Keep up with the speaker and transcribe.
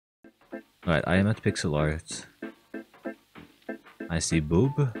Alright, I am at pixel art. I see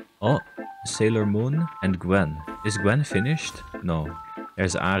Boob. Oh, Sailor Moon and Gwen. Is Gwen finished? No.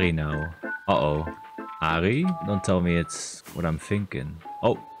 There's Ari now. Uh-oh. Ari? Don't tell me it's what I'm thinking.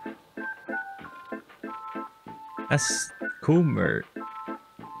 Oh. That's Coomer.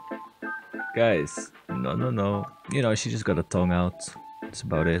 Guys. No, no, no. You know, she just got a tongue out. That's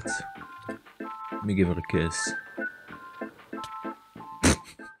about it. Let me give her a kiss.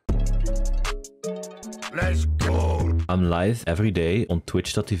 Let's go! I'm live every day on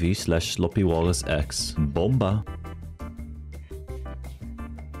twitch.tv/sloppywalrusx. Bomba.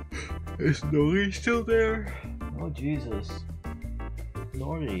 Is Nori still there? Oh Jesus.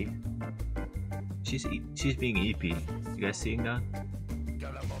 Nori. She's being EP. You guys seeing that?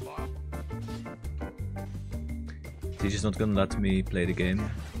 She's just not gonna let me play the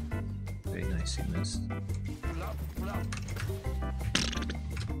game. Very nice, he missed.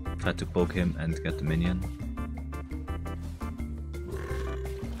 Tried to poke him and get the minion.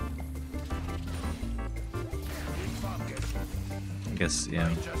 I guess, yeah.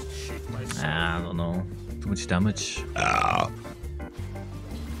 I don't know. Too much damage.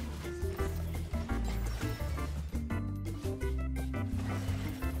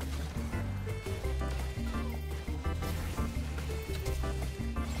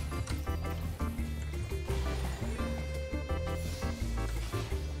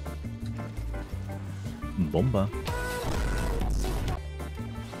 Bomba.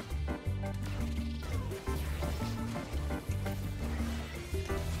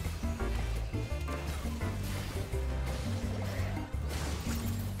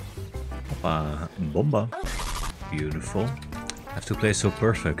 Bomba. Beautiful. I have to play so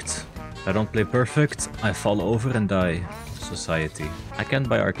perfect. If I don't play perfect, I fall over and die. Society. I can't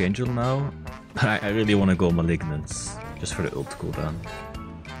buy Archangel now. I really want to go Malignance. Just for the ult cooldown.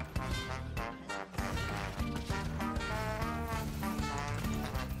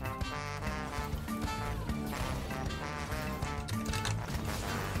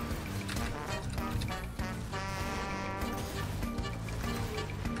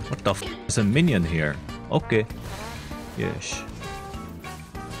 What the f is a minion here? Okay. Yes.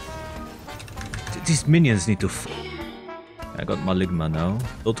 These minions need to f. I got Maligma now.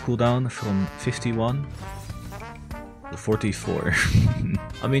 Ult cooldown from 51 to 44.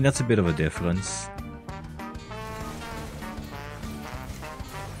 I mean, that's a bit of a difference.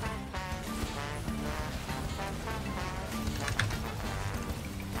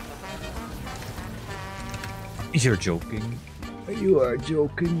 You're joking. You are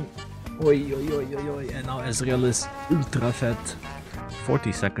joking. Oi, oi, oi, oi, oi. And now Ezreal is ultra fat.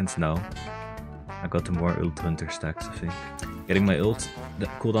 40 seconds now. I got the more ult hunter stacks, I think. Getting my ult, the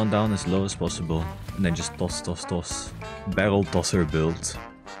cooldown down as low as possible. And then just toss, toss, toss. Barrel tosser build.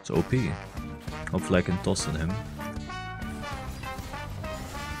 It's OP. Hopefully I can toss on him.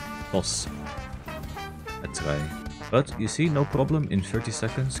 Toss. I try. But you see, no problem. In 30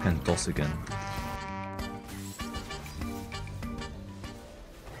 seconds can toss again.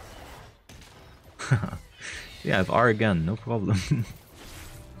 Yeah, I have R again, no problem.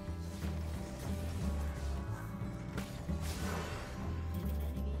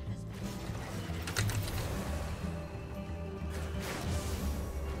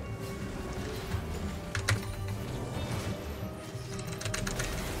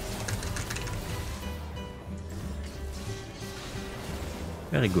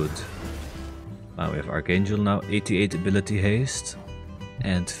 Very good. Wow, we have Archangel now, 88 ability haste,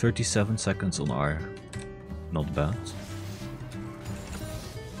 and 37 seconds on R. Not bad.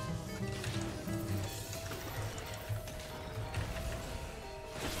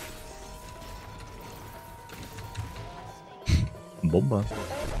 Bomba.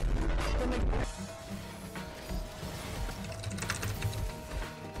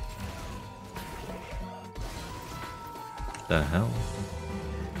 The hell?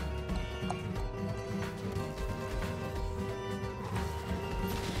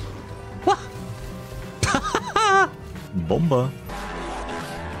 Bomba.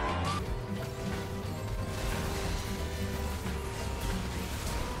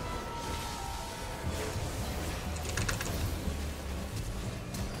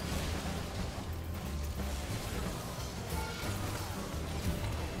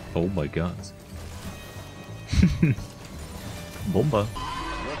 Oh my god. Bomba.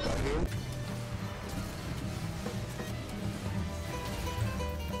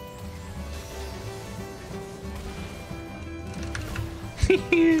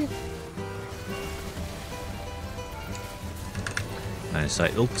 Nice, I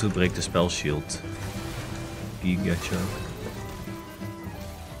ult to break the spell shield. GRIFFITH.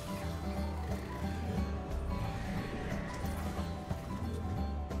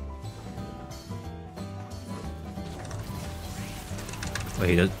 Oh,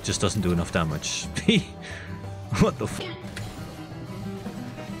 he just doesn't do enough damage. What the f?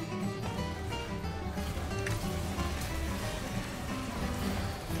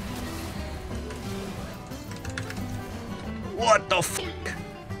 What the fuck?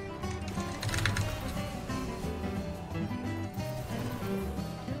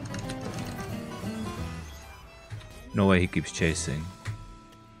 No way he keeps chasing.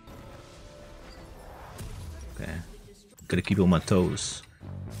 Okay. Gotta keep on my toes.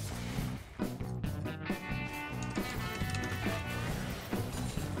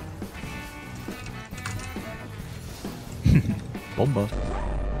 Bomba.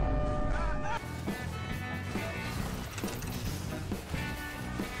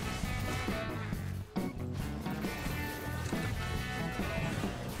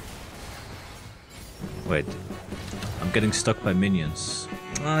 Wait. I'm getting stuck by minions.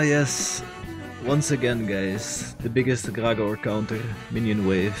 Ah yes. Once again guys. The biggest Gragas counter. Minion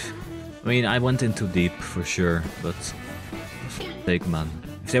wave. I mean I went in too deep for sure, but take man.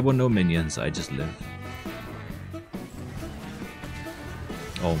 If there were no minions, I just live.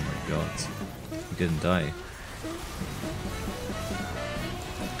 Oh my god. He didn't die.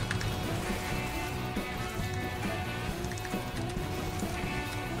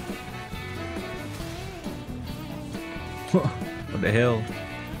 What the hell?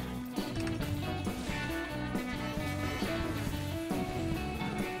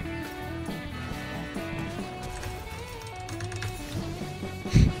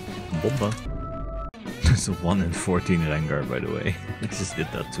 Bomba. It's a 1 in 14 Rengar, by the way. I just did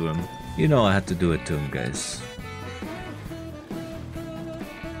that to him. You know I had to do it to him, guys.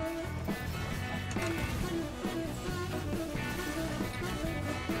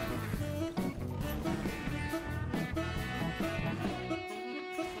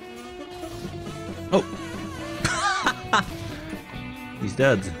 Oh! He's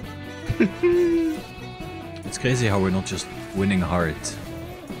dead. It's crazy how we're not just winning hard.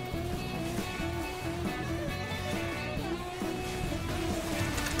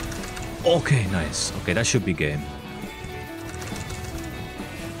 Okay, nice. Okay, that should be game.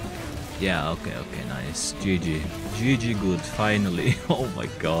 Yeah, okay, nice. GG. GG good, finally. Oh my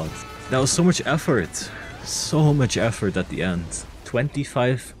god. That was so much effort. So much effort at the end.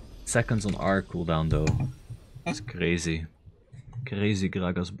 25 seconds on R cooldown though. It's crazy. Crazy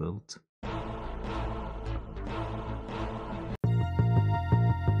Gragas build.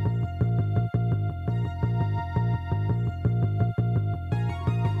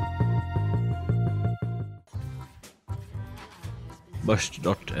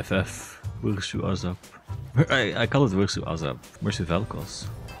 Bash.ff Versu Azap. I call it Versu Azap. Versu Velkos.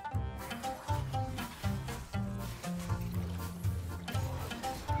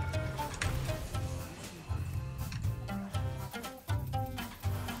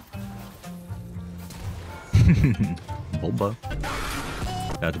 Bomba.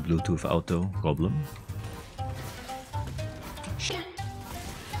 Got a Bluetooth auto problem.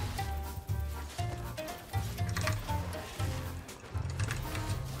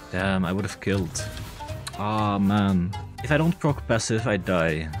 Damn, I would have killed. Ah, man. If I don't proc passive, I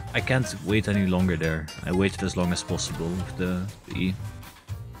die. I can't wait any longer there. I waited as long as possible with the E.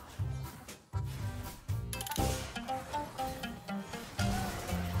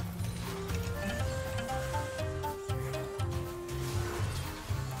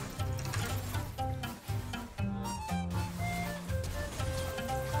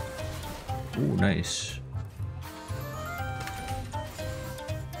 Ooh, nice.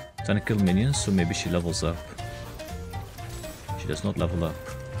 Trying to kill minions, so maybe she levels up. She does not level up.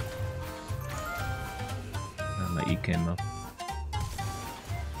 And my E came up.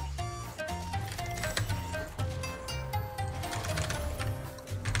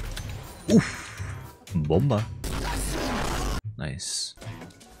 Oof! Bomba. Nice.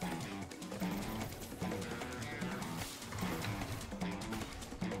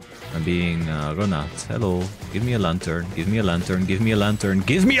 I'm being run at. Hello. Give me a lantern. Give me a lantern. Give me a lantern.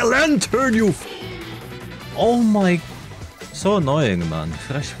 Give me a lantern, you Oh my... So annoying, man.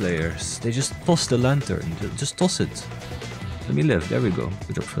 Fresh players. They just toss the lantern. Just toss it. Let me live. There we go.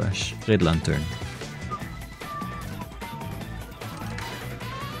 Good job, Fresh. Red lantern.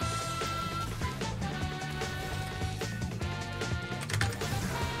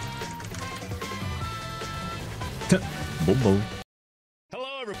 Bombo.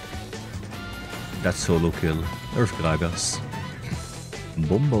 That solo kill. Nerf Gragas.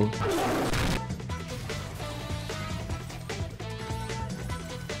 Bombo.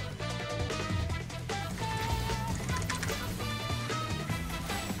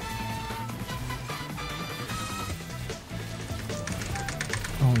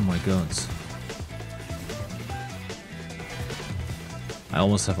 Oh my god. I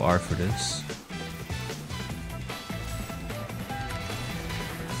almost have R for this.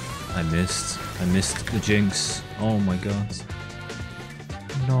 I missed the jinx. Oh my god.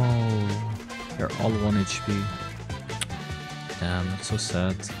 No. They're all 1 HP. Damn, that's so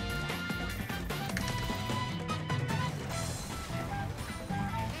sad.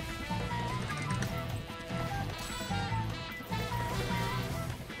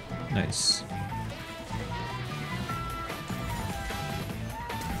 Nice.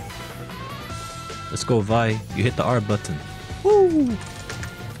 Let's go, Vi. You hit the R button. Woo!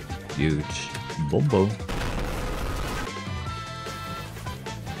 Huge. Bombo.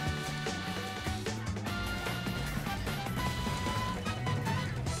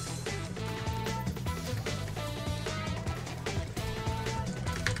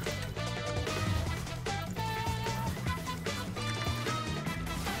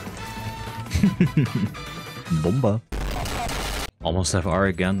 Bomba. Almost have R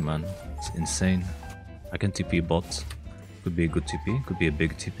again, man. It's insane. I can TP bot. Could be a good TP. Could be a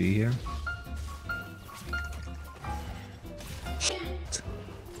big TP here.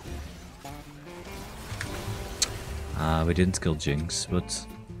 We didn't kill Jinx, but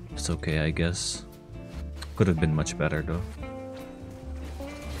it's okay, I guess. Could have been much better, though.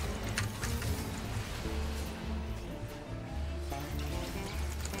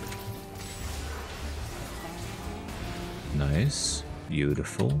 Nice.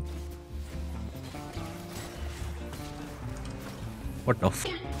 Beautiful. What the f...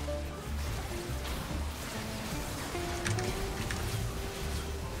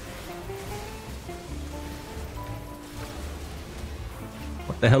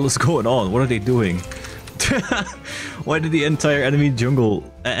 What the hell is going on? What are they doing? Why did the entire enemy jungle...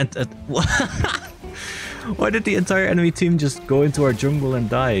 Why did the entire enemy team just go into our jungle and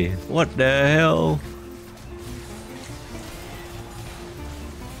die? What the hell?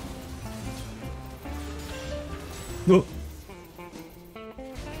 No.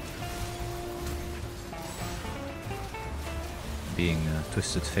 Being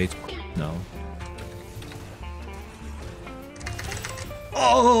Twisted Fate now.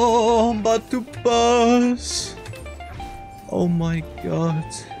 Oh, I'm about to bust. Oh my god.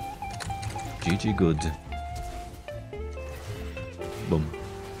 GG good. Boom.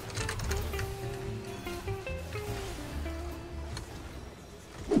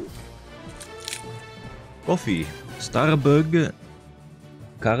 Coffee. Starbucks.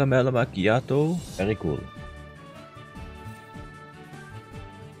 Caramel macchiato. Very cool.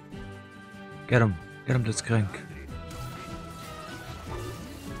 Get him. Get him, that's crank.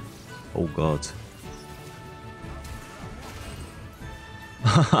 Oh god.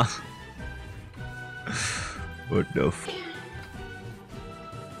 What the f...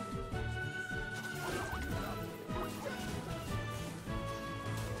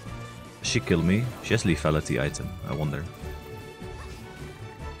 She killed me. She has lethality item, I wonder.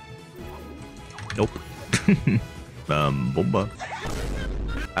 Nope. Bomba.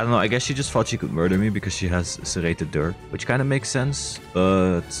 I don't know, I guess she just thought she could murder me because she has serrated dirt, which kind of makes sense,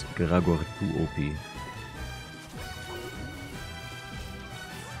 but Gragas too OP.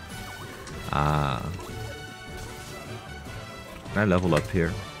 Ah. Can I level up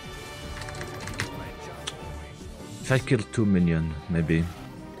here? If I kill 2 minions, maybe.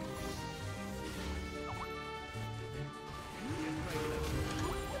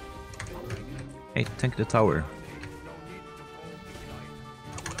 Hey, tank the tower.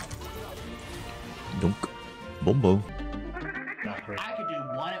 Donk. Bombo. I could do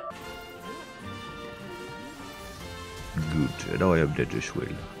one. Good, now I am dead as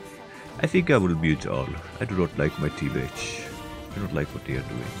well. I think I will mute all. I do not like my teammates. I don't like what they are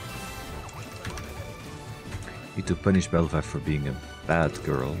doing. Need to punish Belva for being a bad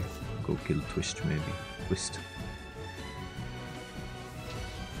girl. Go kill Twist maybe. Twist.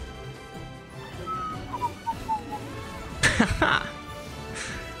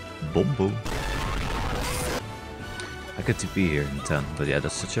 Bombo. I could TP here in 10, but yeah,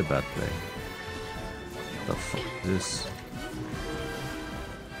 that's such a bad play. What the fuck is this?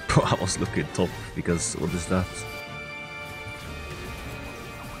 Bro, I was looking top because what is that?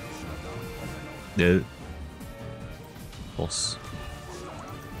 No. Boss.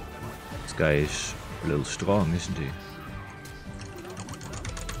 This guy is a little strong, isn't he?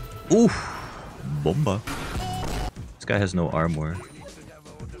 Oof! Bomba. This guy has no armor.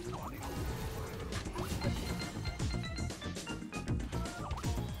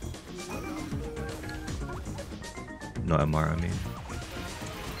 No MR, I mean.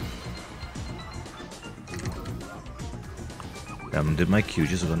 Did my Q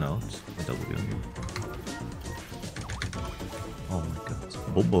just run out? My W. Oh my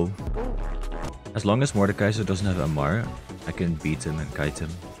god. Bombo. As long as Mordekaiser doesn't have Amar, I can beat him and kite him.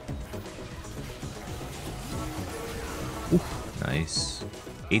 Ooh, nice.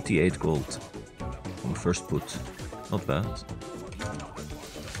 88 gold. On the first put. Not bad.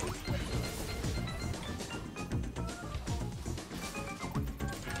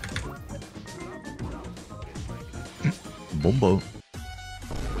 Bombo.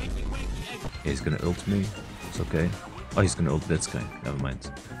 He's gonna ult me. It's okay. Oh, he's gonna ult Blitzcrank. Never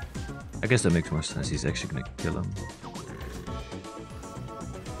mind. I guess that makes more sense. He's actually gonna kill him.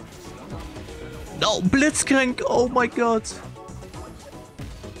 No, Blitzcrank! Oh my god!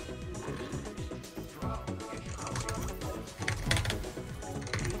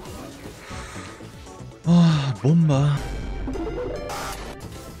 Oh, Bomba.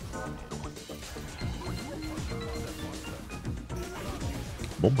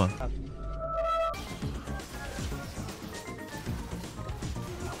 Bomba.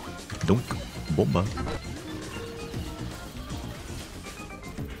 Donk. Bomba.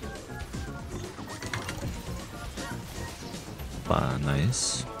 Ah,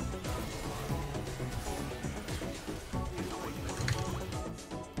 nice.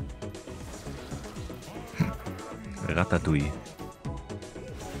 Ratatouille.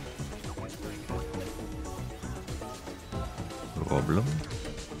 Problem.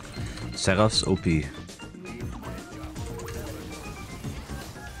 Seraph's OP.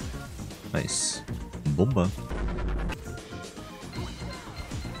 Nice. Bomba.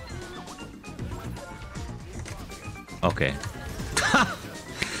 Okay.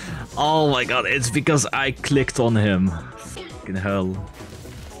 Oh my god, it's because I clicked on him. Fucking hell.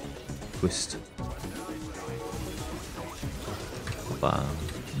 Twist. Opa.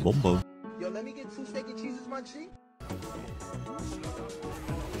 Bombo. Yo, let me get 2 steak and cheeses, my G.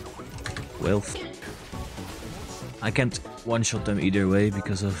 Well, I can't one-shot them either way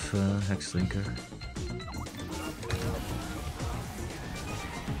because of Hexlinker.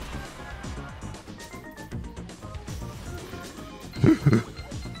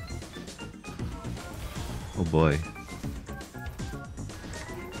 Oh boy.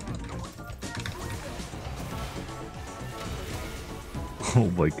 Oh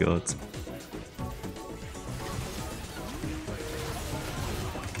my god.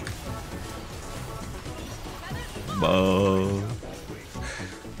 Oh.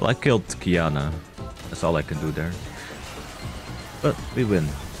 Well, I killed Kiana. That's all I can do there. But we win.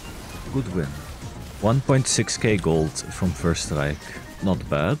 Good win. 1.6k gold from first strike. Not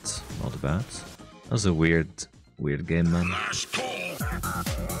bad. Not bad. That was a weird game, man.